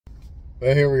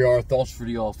Well, here we are, Thoughts for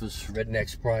the Office,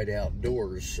 Rednecks Pride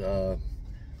Outdoors. I'm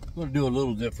going to do a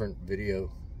little different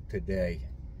video today.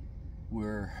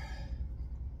 It's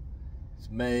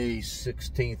May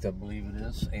 16th, I believe it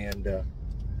is, and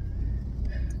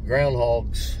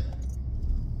Groundhogs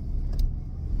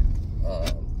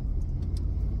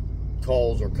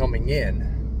calls are coming in.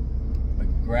 But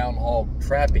groundhog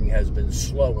trapping has been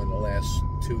slow in the last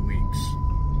 2 weeks.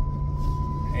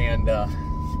 And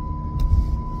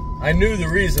I knew the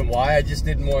reason why, I just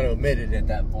didn't want to admit it at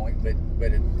that point, but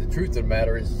the truth of the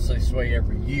matter is it's this way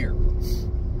every year.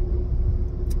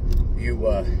 You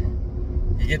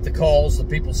get the calls, the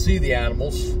people see the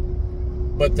animals,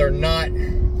 but they're not,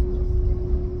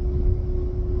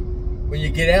 when you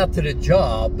get out to the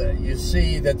job, you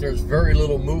see that there's very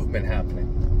little movement happening.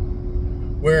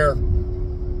 Where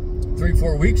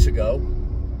 3-4 weeks ago,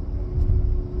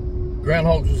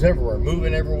 groundhogs was everywhere,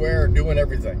 moving everywhere, doing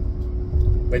everything.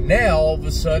 But now, all of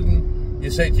a sudden, you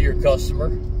say to your customer,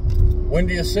 when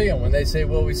do you see them? When they say,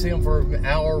 well, we see them for an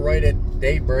hour right at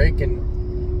daybreak,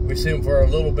 and we see them for a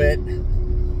little bit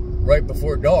right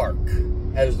before dark,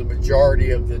 as the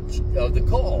majority of the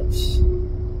calls.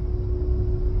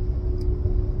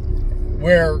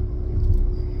 Where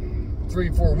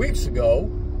 3-4 weeks ago,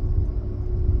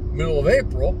 middle of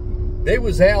April, they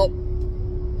was out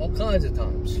all kinds of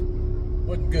times.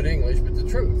 Wasn't good English, but the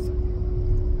truth.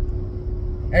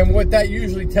 And what that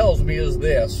usually tells me is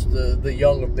this: the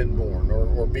young have been born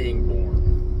or being born.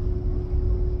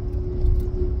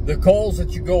 The calls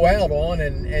that you go out on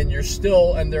and you're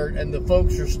still, and the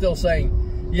folks are still saying,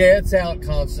 yeah, it's out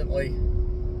constantly.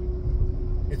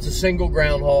 It's a single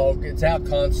groundhog. It's out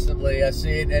constantly. I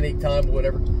see it anytime,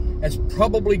 whatever. It's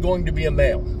probably going to be a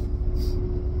male.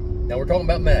 Now we're talking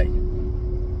about May.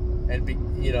 And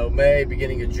May,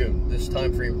 beginning of June, this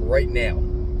time frame right now.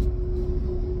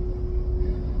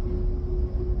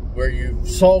 Where you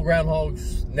saw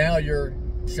groundhogs, now your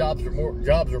jobs are more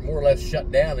or less shut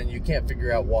down, and you can't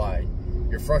figure out why.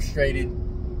 You're frustrated,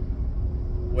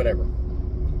 whatever.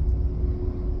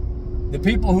 The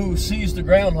people who sees the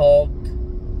groundhog,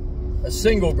 a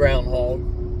single groundhog,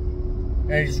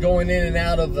 and he's going in and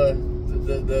out of the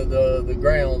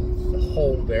ground, the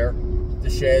hole there, the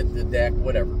shed, the deck,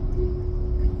 whatever.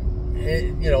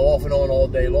 Off and on all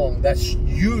day long. That's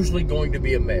usually going to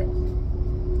be a male.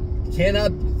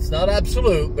 It's not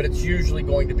absolute, but it's usually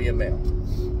going to be a male.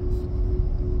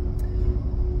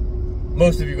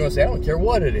 Most of you are going to say, I don't care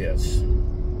what it is.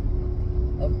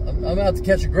 I'm out to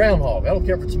catch a groundhog. I don't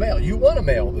care if it's a male. You want a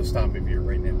male this time of year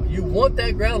right now. You want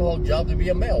that groundhog job to be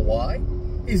a male. Why?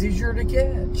 He's easier to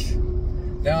catch.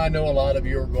 Now, I know a lot of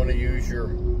you are going to use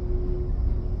your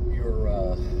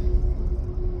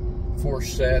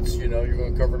force sets. You're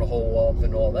going to cover the hole up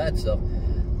and all that stuff.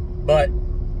 But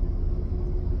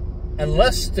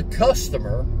unless the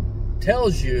customer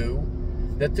tells you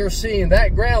that they're seeing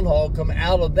that groundhog come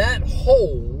out of that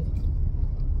hole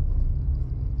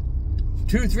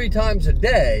 2-3 times a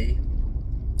day,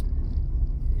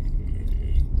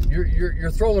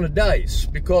 you're throwing a dice,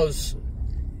 because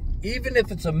even if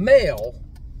it's a male,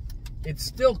 it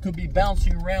still could be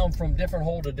bouncing around from different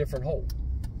hole to different hole.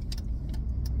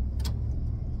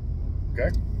 Okay?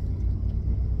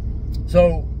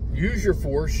 So use your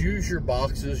force, use your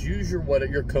boxes, use your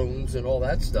cones and all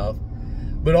that stuff.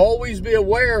 But always be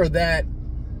aware that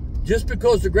just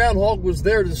because the groundhog was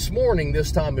there this morning,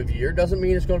 this time of year, doesn't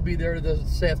mean it's going to be there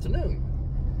this afternoon,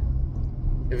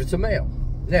 if it's a male.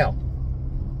 Now,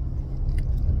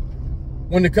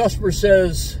 when the customer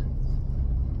says,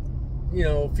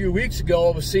 a few weeks ago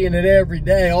I was seeing it every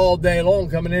day, all day long,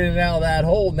 coming in and out of that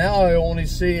hole. Now I only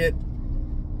see it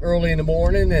early in the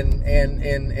morning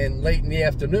and late in the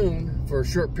afternoon for a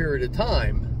short period of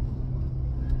time.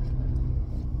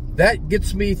 That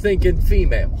gets me thinking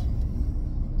female.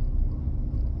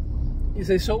 You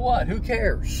say, so what? Who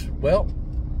cares? Well,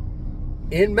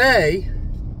 in May,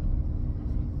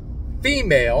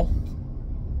 female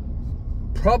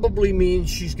probably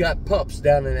means she's got pups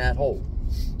down in that hole.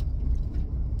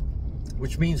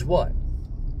 Which means what?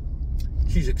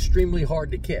 She's extremely hard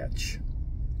to catch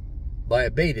by a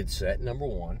baited set, number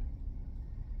one.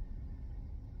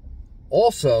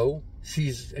 Also,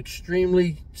 she's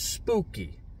extremely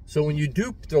spooky. So when you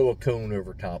do throw a cone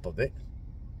over top of it,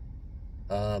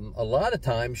 a lot of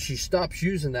times she stops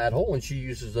using that hole and she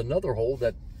uses another hole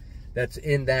that's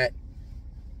in that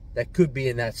could be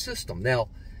in that system. Now,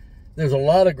 there's a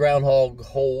lot of groundhog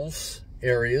holes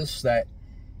areas that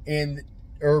in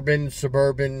urban,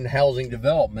 suburban housing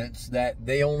developments that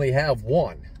they only have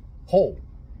one hole.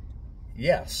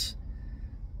 Yes,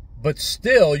 but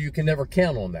still you can never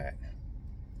count on that.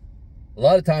 A A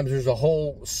lot of times there's a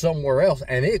hole somewhere else,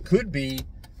 and it could be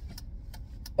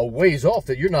a ways off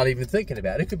that you're not even thinking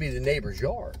about. It could be the neighbor's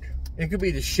yard. It could be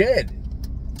the shed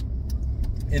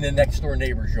in the next door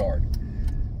neighbor's yard.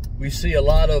 We see a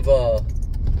lot of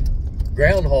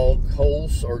groundhog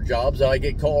holes or jobs that I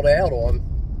get called out on,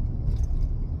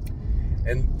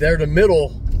 and they're the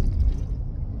middle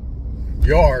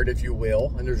yard, if you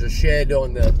will, and there's a shed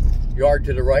on the yard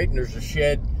to the right, and there's a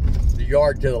shed, the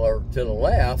yard to the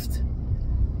left.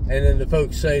 And then the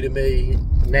folks say to me,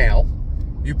 now,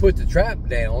 you put the trap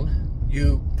down,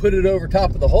 you put it over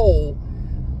top of the hole,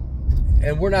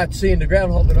 and we're not seeing the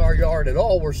groundhog in our yard at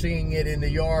all. We're seeing it in the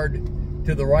yard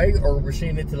to the right, or we're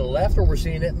seeing it to the left, or we're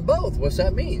seeing it in both. What's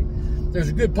that mean? There's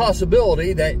a good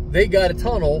possibility that they got a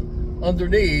tunnel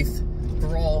underneath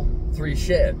for all three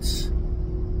sheds.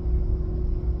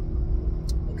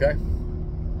 Okay?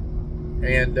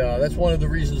 And that's one of the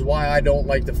reasons why I don't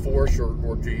like to force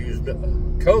or to use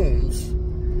cones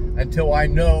until I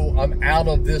know I'm out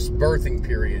of this birthing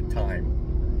period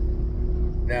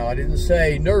time. Now, I didn't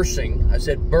say nursing, I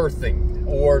said birthing,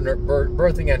 or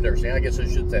birthing and nursing, I guess I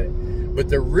should say. But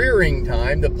the rearing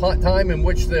time, the time in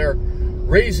which they're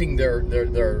raising their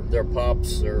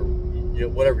pups, or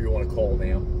whatever you want to call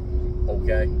them,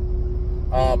 okay?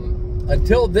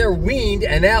 Until they're weaned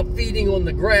and out feeding on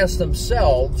the grass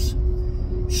themselves,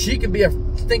 she can be a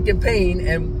stinking pain,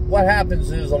 and what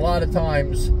happens is a lot of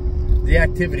times the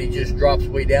activity just drops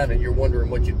way down and you're wondering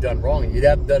what you've done wrong, and you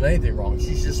haven't done anything wrong.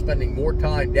 She's just spending more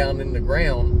time down in the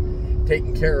ground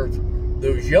taking care of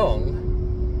those young,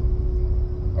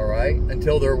 all right,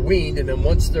 until they're weaned. And then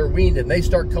once they're weaned and they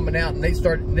start coming out and they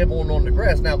start nibbling on the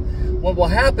grass. Now, what will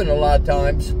happen a lot of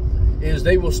times is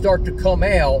they will start to come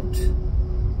out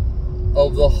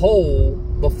of the hole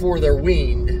before they're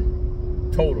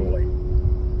weaned totally.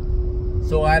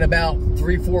 So at about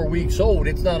 3-4 weeks old,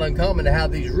 it's not uncommon to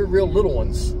have these real little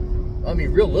ones. I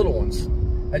mean, real little ones.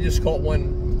 I just caught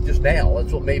one just now.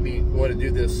 That's what made me want to do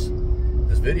this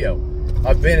video.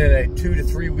 I've been in a 2 to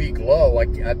 3 week low.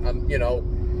 I'm you know,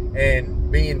 and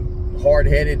being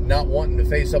hard-headed, not wanting to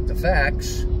face up to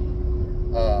facts.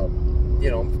 You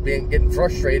know, getting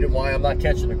frustrated why I'm not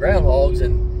catching the groundhogs,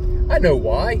 and I know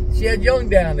why. She had young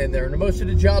down in there, and most of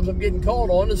the jobs I'm getting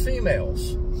called on is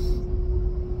females.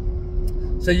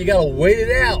 So you got to wait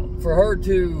it out for her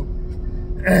to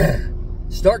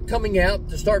start coming out,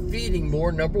 to start feeding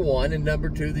more, number one, and number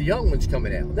two, the young ones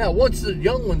coming out. Now, once the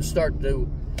young ones start to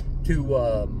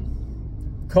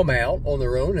come out on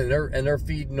their own and they're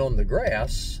feeding on the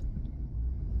grass,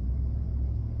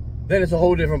 then it's a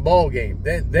whole different ball game.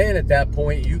 Then at that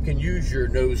point, you can use your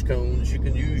nose cones, you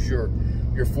can use your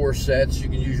force sets, you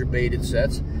can use your baited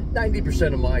sets.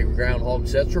 90% of my groundhog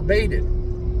sets are baited.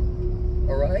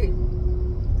 All right.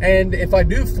 And if I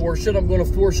do force it, I'm going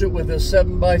to force it with a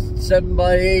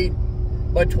 7x8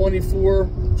 by 24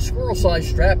 squirrel size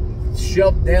strap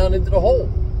shoved down into the hole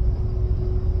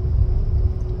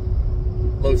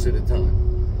most of the time.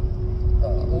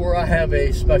 Or I have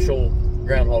a special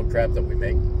groundhog trap that we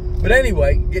make. But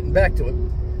anyway, getting back to it,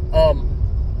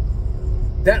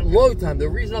 that low time, the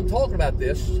reason I'm talking about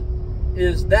this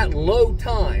is that low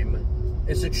time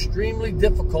is extremely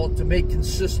difficult to make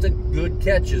consistent good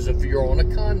catches if you're on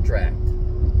a contract.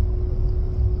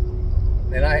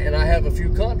 And I have a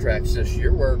few contracts this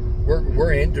year where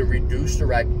we're in to reduce the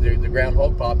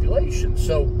groundhog population.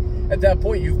 So at that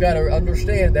point, you've got to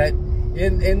understand that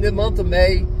in the month of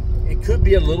May, it could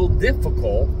be a little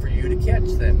difficult for you to catch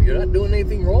them. You're not doing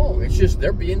anything wrong. It's just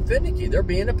they're being finicky. They're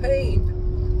being a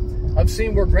pain. I've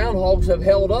seen where groundhogs have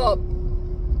held up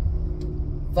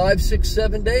 5, 6,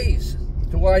 7 days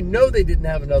to where I know they didn't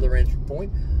have another entry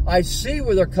point. I see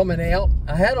where they're coming out.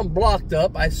 I had them blocked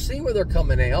up. I see where they're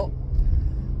coming out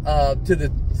to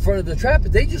the front of the trap,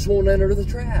 but they just won't enter the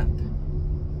trap.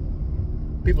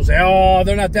 People say, oh,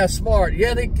 they're not that smart.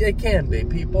 Yeah, they can be,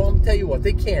 people. I'm going to tell you what,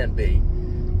 they can be.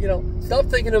 You know, stop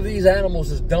thinking of these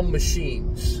animals as dumb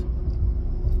machines.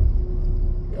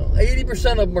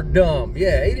 80% of them are dumb.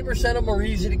 Yeah, 80% of them are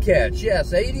easy to catch.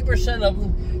 Yes, 80% of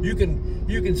them you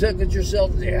can second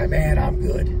yourself. Yeah, man, I'm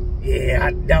good. Yeah,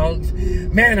 hot dogs.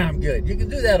 Man, I'm good. You can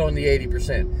do that on the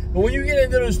 80%. But when you get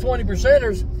into those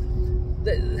 20%ers,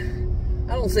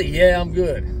 I don't say, yeah, I'm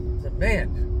good. I say,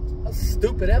 man, how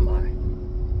stupid am I?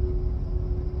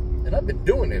 And I've been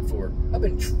doing it I've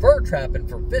been fur trapping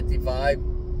for 55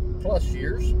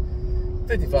 years.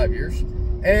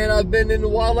 And I've been in the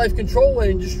wildlife control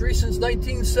industry since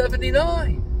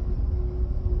 1979.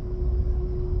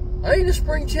 I ain't a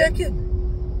spring chicken.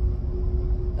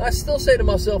 I still say to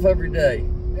myself every day,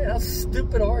 man, how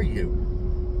stupid are you?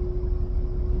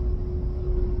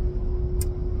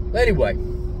 Anyway,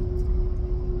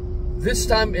 this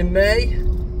time in May,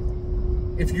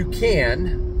 if you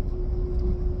can,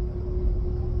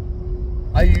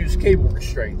 I use cable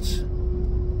restraints.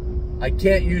 I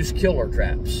can't use killer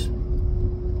traps.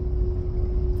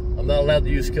 I'm not allowed to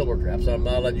use killer traps. I'm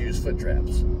not allowed to use foot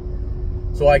traps.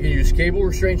 So I can use cable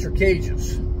restraints or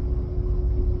cages.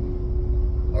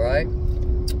 All right?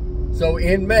 So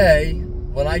in May,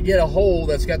 when I get a hole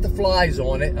that's got the flies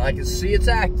on it, and I can see it's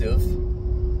active,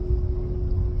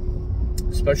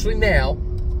 especially now,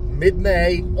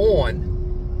 mid-May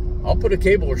on, I'll put a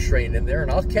cable restraint in there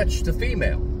and I'll catch the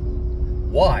female.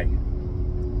 Why?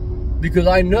 Because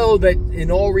I know that in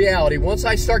all reality, once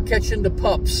I start catching the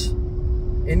pups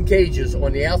in cages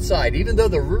on the outside, even though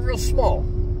they're real small,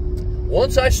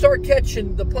 once I start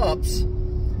catching the pups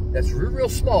that's real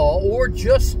small, or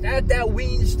just at that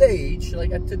wean stage,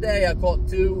 like today I caught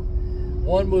 2.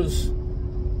 One was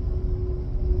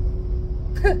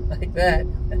like that,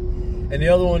 and the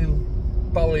other one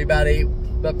probably about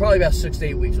 6 to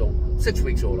 8 weeks old. 6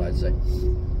 weeks old, I'd say.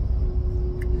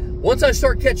 Once I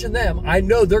start catching them, I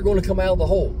know they're going to come out of the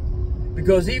hole.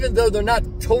 Because even though they're not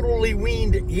totally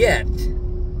weaned yet,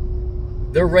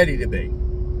 they're ready to be.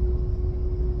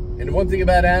 And the one thing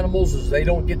about animals is they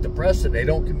don't get depressed and they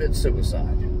don't commit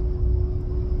suicide.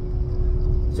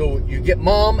 So you get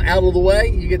mom out of the way,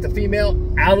 you get the female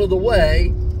out of the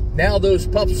way, now those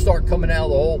pups start coming out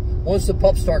of the hole. Once the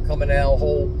pups start coming out of the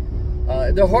hole,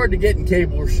 they're hard to get in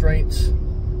cable restraints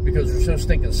because they're so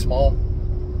stinking small.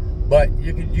 But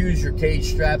you could use your cage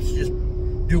straps, just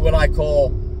do what I call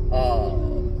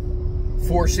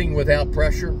forcing without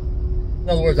pressure. In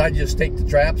other words, I just take the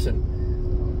traps and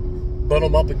butt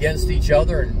them up against each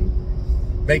other and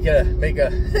make a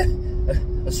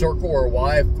circle or a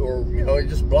Y, or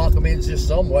just block them in just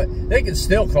somewhat. They can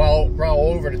still crawl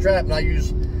over the trap, and I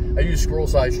use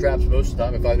squirrel-sized traps most of the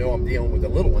time if I know I'm dealing with the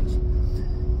little ones.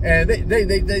 And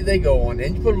they go on,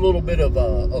 and you put a little bit of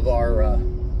our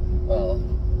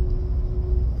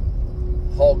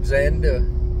hog's end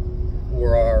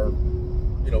or our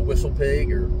whistle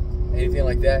pig or anything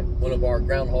like that, one of our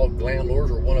groundhog gland lures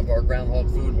or one of our groundhog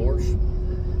food lures,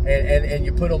 and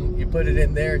you put it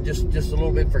in there just a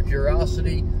little bit for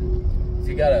curiosity. If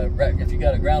you got a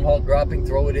groundhog dropping,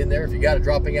 throw it in there. If you got a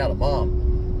dropping out of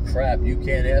mom, crap, you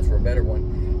can't ask for a better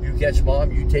one. You catch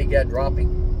mom, you take that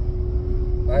dropping.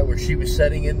 All right, where she was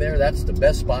setting in there, that's the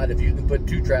best spot. If you can put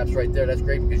 2 traps right there, that's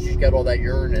great because she's got all that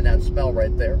urine and that smell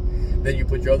right there. Then you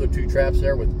put your other 2 traps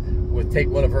there with take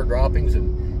one of her droppings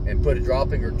and put a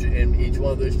dropping or 2 in each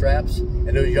one of those traps, and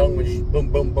those young ones, boom,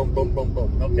 boom, boom, boom, boom,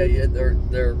 boom. Okay, yeah, they're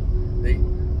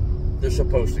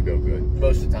supposed to go good.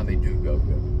 Most of the time, they do go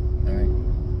good. All right.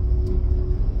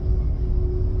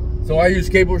 So I use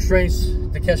cable restraints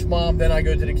to catch mom. Then I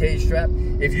go to the cage trap.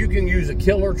 If you can use a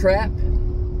killer trap,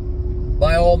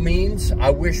 by all means.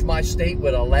 I wish my state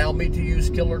would allow me to use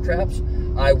killer traps.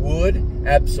 I would,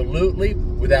 absolutely,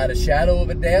 without a shadow of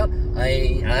a doubt. I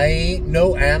ain't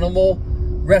no animal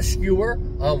rescuer.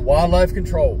 I'm wildlife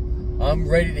control. I'm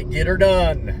ready to get her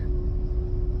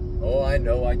done. Oh, I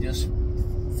know, I just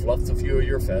fluffed a few of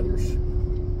your feathers.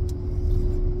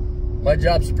 My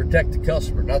job's to protect the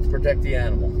customer, not to protect the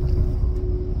animal.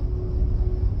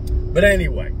 But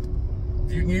anyway,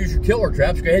 if you can use your killer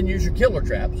traps, go ahead and use your killer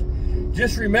traps.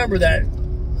 Just remember that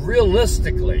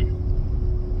realistically,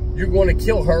 you're going to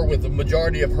kill her with the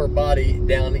majority of her body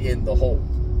down in the hole.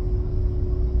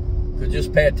 So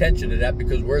just pay attention to that,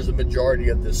 because where's the majority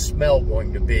of the smell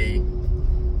going to be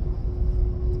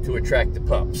to attract the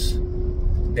pups?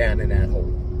 Down in that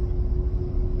hole.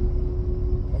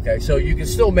 Okay, so you can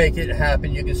still make it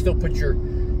happen. You can still put your,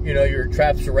 your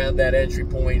traps around that entry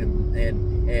point,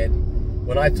 and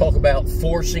when I talk about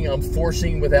forcing, I'm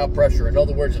forcing without pressure. In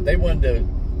other words, if they wanted to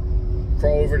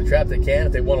crawl over the trap, they can.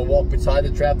 If they want to walk beside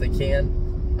the trap, they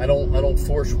can. I don't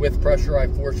force with pressure. I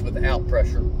force without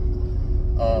pressure.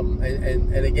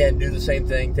 And again, do the same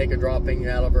thing. Take a dropping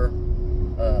out of her.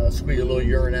 Squeeze a little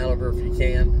urine out of her if you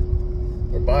can.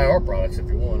 Or buy our products if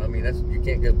you want. I mean, you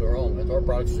can't get wrong. Our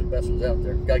products are the best ones out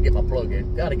there. Got to get my plug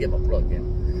in. Got to get my plug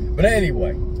in. But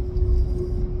anyway,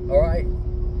 all right.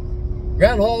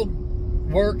 Groundhog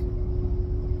work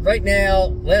right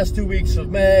now. Last 2 weeks of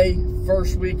May,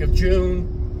 first week of June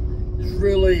is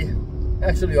really,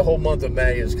 actually the whole month of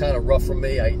May is kind of rough for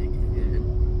me. It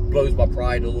blows my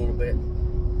pride a little bit.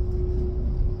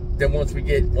 Then once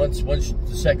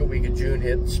the second week of June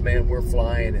hits, man, we're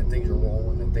flying and things are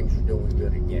rolling and things are doing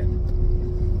good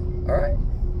again. All right.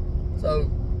 So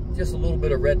just a little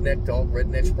bit of redneck talk,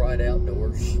 redneck's pride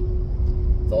outdoors.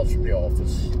 Thoughts from the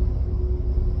office.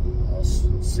 I'll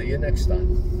see you next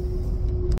time.